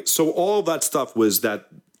 Anyway, so all of that stuff was that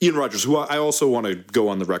Ian Rogers, who I also want to go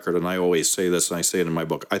on the record, and I always say this, and I say it in my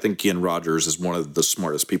book, I think Ian Rogers is one of the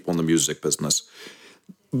smartest people in the music business.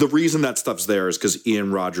 The reason that stuff's there is because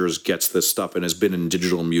Ian Rogers gets this stuff and has been in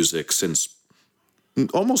digital music since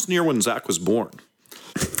almost near when Zach was born.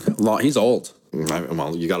 He's old.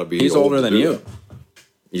 Well, you got to be. He's older than you.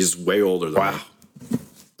 He's way older than me.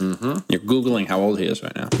 Mm-hmm. You're Googling how old he is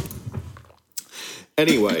right now.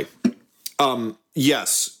 Anyway,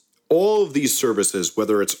 yes, all of these services,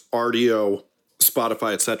 whether it's Rdio,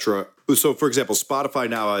 Spotify, etc. So, for example, Spotify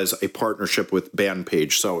now has a partnership with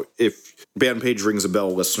Bandpage. So if Bandpage rings a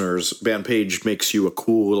bell, listeners, Bandpage makes you a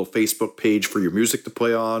cool little Facebook page for your music to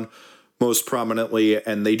play on, most prominently,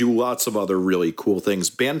 and they do lots of other really cool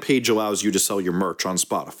things. Bandpage allows you to sell your merch on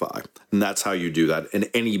Spotify, and that's how you do that, and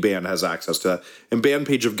any band has access to that. And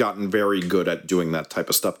Bandpage have gotten very good at doing that type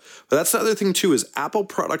of stuff. But that's the other thing, too, is Apple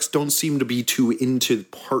products don't seem to be too into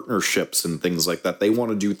partnerships and things like that. They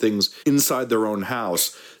want to do things inside their own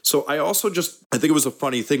house. So I think it was a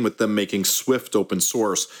funny thing with them making Swift open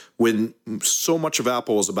source when so much of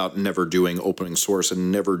Apple is about never doing open source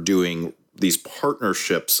and never doing these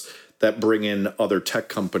partnerships that bring in other tech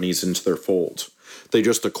companies into their fold. They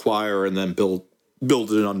just acquire and then build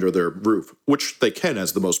it under their roof, which they can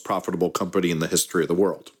as the most profitable company in the history of the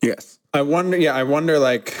world. Yes. I wonder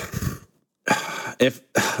like if,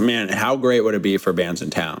 man, how great would it be for bands in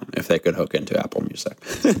town if they could hook into Apple Music?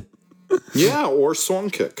 Yeah, or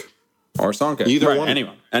Songkick. Either one.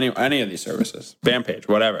 Any of these services. Bandpage,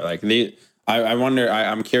 whatever. Like I wonder,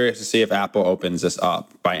 I'm curious to see if Apple opens this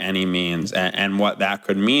up by any means and what that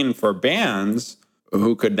could mean for bands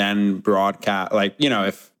who could then broadcast, like,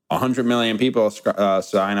 if 100 million people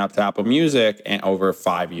sign up to Apple Music over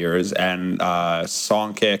 5 years and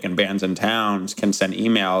Songkick and bands in towns can send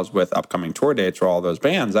emails with upcoming tour dates for all those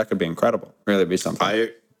bands, that could be incredible. Really be something.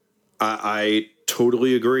 I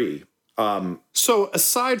totally agree. So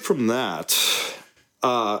aside from that,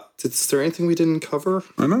 is there anything we didn't cover?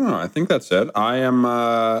 I don't know. I think that's it. I am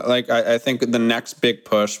I think the next big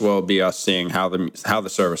push will be us seeing how the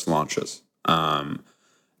service launches.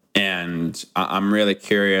 And I'm really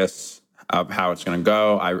curious of how it's going to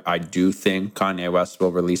go. I do think Kanye West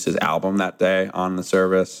will release his album that day on the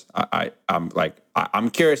service. I'm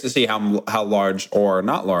curious to see how large or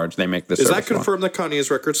not large they make this. Is that confirmed that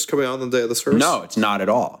Kanye's records is coming out on the day of the service? No, it's not at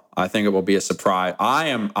all. I think it will be a surprise.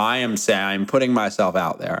 I'm putting myself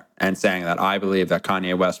out there and saying that I believe that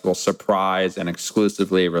Kanye West will surprise and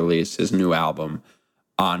exclusively release his new album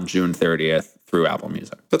on June 30th through Apple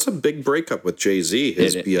Music. That's a big breakup with Jay-Z,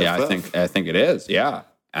 his BFF. Yeah, I think it is. Yeah.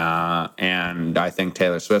 And I think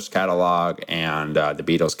Taylor Swift's catalog and the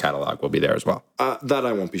Beatles catalog will be there as well. That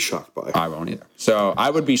I won't be shocked by. I won't either. So I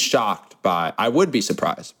would be surprised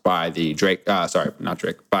by the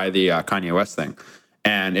by the Kanye West thing.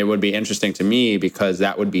 And it would be interesting to me because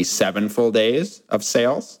that would be 7 full days of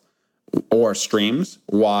sales or streams,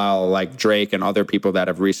 while like Drake and other people that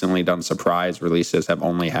have recently done surprise releases have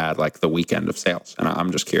only had like the weekend of sales. And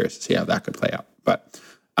I'm just curious to see how that could play out. But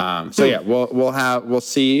we'll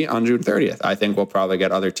see on June 30th. I think we'll probably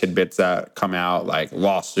get other tidbits that come out, like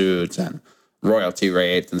lawsuits and royalty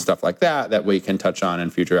rates and stuff like that we can touch on in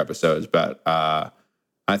future episodes. But I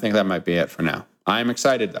think that might be it for now. I am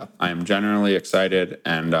excited, though. I am generally excited,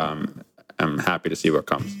 and I'm happy to see what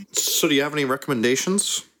comes. So do you have any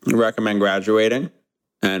recommendations? I recommend graduating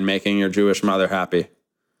and making your Jewish mother happy.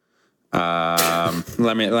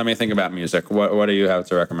 Let me think about music. What do you have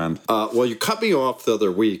to recommend? Well, you cut me off the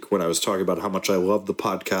other week when I was talking about how much I love the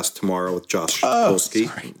podcast Tomorrow with Josh Polsky.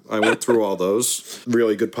 I went through all those.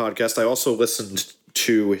 Really good podcast. I also listened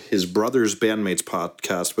to his brother's bandmates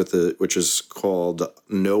podcast which is called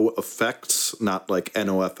No Effects, not like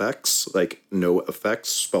NOFX, like No Effects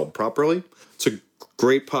spelled properly. It's a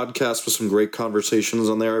Great podcast with some great conversations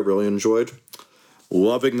on there. I really enjoyed.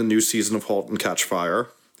 Loving the new season of *Halt and Catch Fire*.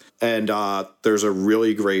 And there's a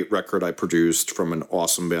really great record I produced from an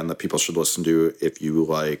awesome band that people should listen to if you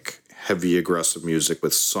like heavy, aggressive music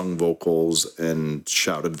with sung vocals and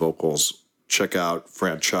shouted vocals. Check out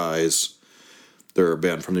Franchise. They're a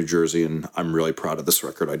band from New Jersey, and I'm really proud of this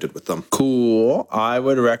record I did with them. Cool. I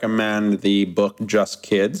would recommend the book Just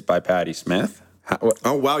Kids by Patti Smith.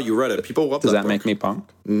 Oh, wow, you read it. People love that. Does that book. make me punk?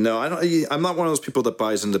 No, I don't. I'm not one of those people that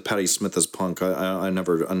buys into Patti Smith as punk. I've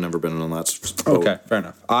never been on that. Okay, fair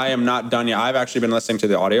enough. I am not done yet. I've actually been listening to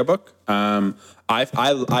the audiobook.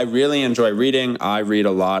 I really enjoy reading. I read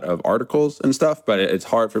a lot of articles and stuff, but it's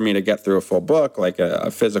hard for me to get through a full book, like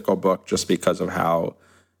a physical book, just because of how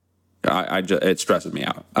it stresses me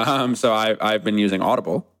out. So I've been using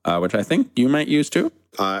Audible, which I think you might use too.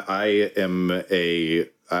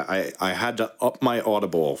 I had to up my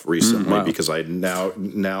Audible recently because I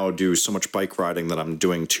now do so much bike riding that I'm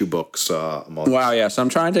doing 2 books a month. Wow, yeah. So I'm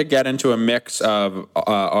trying to get into a mix of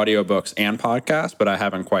audiobooks and podcasts, but I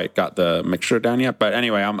haven't quite got the mixture down yet. But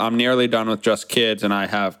anyway, I'm nearly done with Just Kids, and I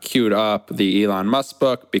have queued up the Elon Musk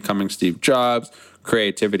book, Becoming Steve Jobs,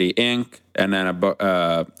 Creativity Inc., and then a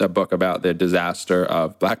book about the disaster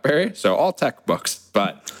of BlackBerry. So all tech books,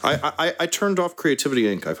 but I turned off Creativity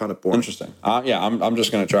Inc. I found it boring. Interesting. Yeah, I'm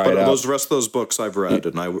just going to try it out. Those rest of those books I've read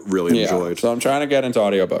and I really enjoyed. So I'm trying to get into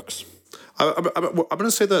audiobooks. I'm going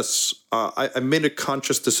to say this. I made a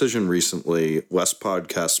conscious decision recently: less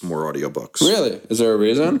podcasts, more audiobooks. Really? Is there a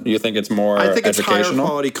reason? You think it's more I think it's higher educational?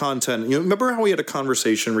 quality content. You remember how we had a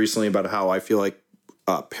conversation recently about how I feel like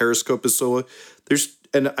Periscope is so...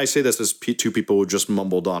 And I say this as 2 people who just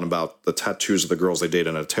mumbled on about the tattoos of the girls they date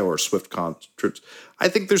in a Taylor Swift concert. I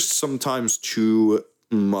think there's sometimes too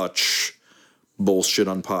much bullshit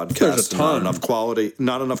on podcasts. There's a ton. Not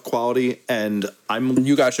enough quality. And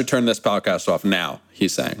You guys should turn this podcast off now,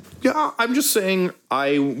 he's saying. Yeah, I'm just saying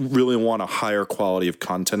I really want a higher quality of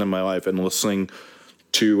content in my life, and listening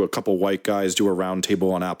to a couple white guys do a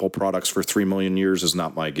roundtable on Apple products for 3 million years is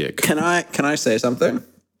not my gig. Can I say something?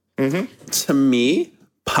 Mm-hmm. To me,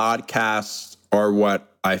 podcasts are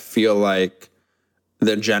what I feel like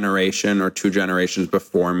the generation or 2 generations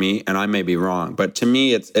before me, and I may be wrong, but to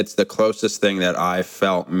me, it's the closest thing that I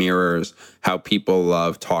felt mirrors how people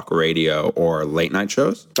love talk radio or late night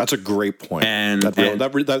shows. That's a great point, and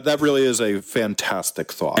that really is a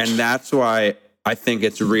fantastic thought. And that's why I think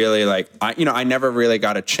it's really like I never really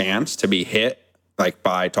got a chance to be hit like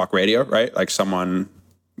by talk radio, right? Like someone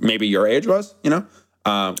maybe your age was,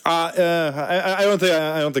 I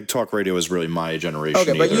don't think talk radio is really my generation.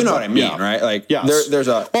 Okay, but you know what I mean, right? Like, yes. there's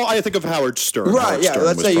a. Well, I think of Howard Stern. Right. Howard yeah. Stern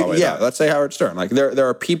Let's say Howard Stern. Like, there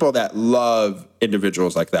are people that love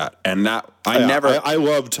individuals like that, and that I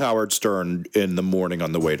loved Howard Stern in the morning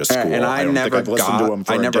on the way to school. And I don't think I've listened to him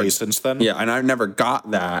for a day since then. Yeah, and I never got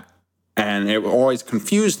that, and it always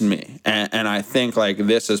confused me. And I think like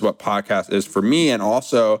this is what podcast is for me, and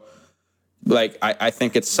also. Like, I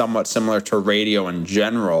think it's somewhat similar to radio in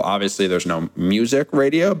general. Obviously, there's no music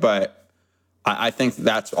radio, but I think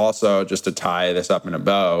that's also, just to tie this up in a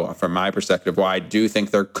bow, from my perspective, why I do think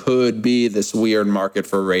there could be this weird market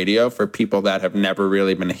for radio for people that have never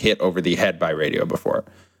really been hit over the head by radio before.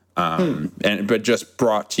 But just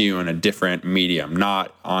brought to you in a different medium,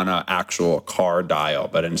 not on an actual car dial,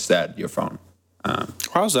 but instead your phone.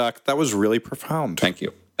 Wow, Zach, that was really profound. Thank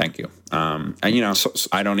you. And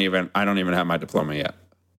I don't even have my diploma yet.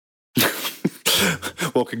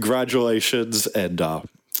 Well, congratulations, and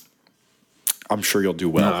I'm sure you'll do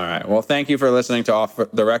well. All right. Well, thank you for listening to Off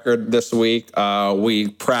the Record this week. We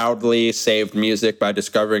proudly saved music by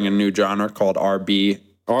discovering a new genre called R&B.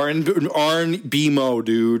 R&B mo,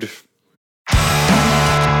 dude.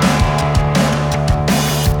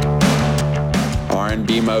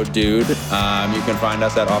 R&B mode, dude. You can find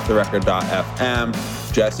us at offtherecord.fm.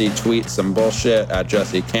 Jesse tweets some bullshit at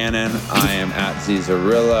Jesse Cannon. I am at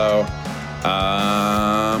Zezarillo.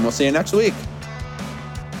 We'll see you next week.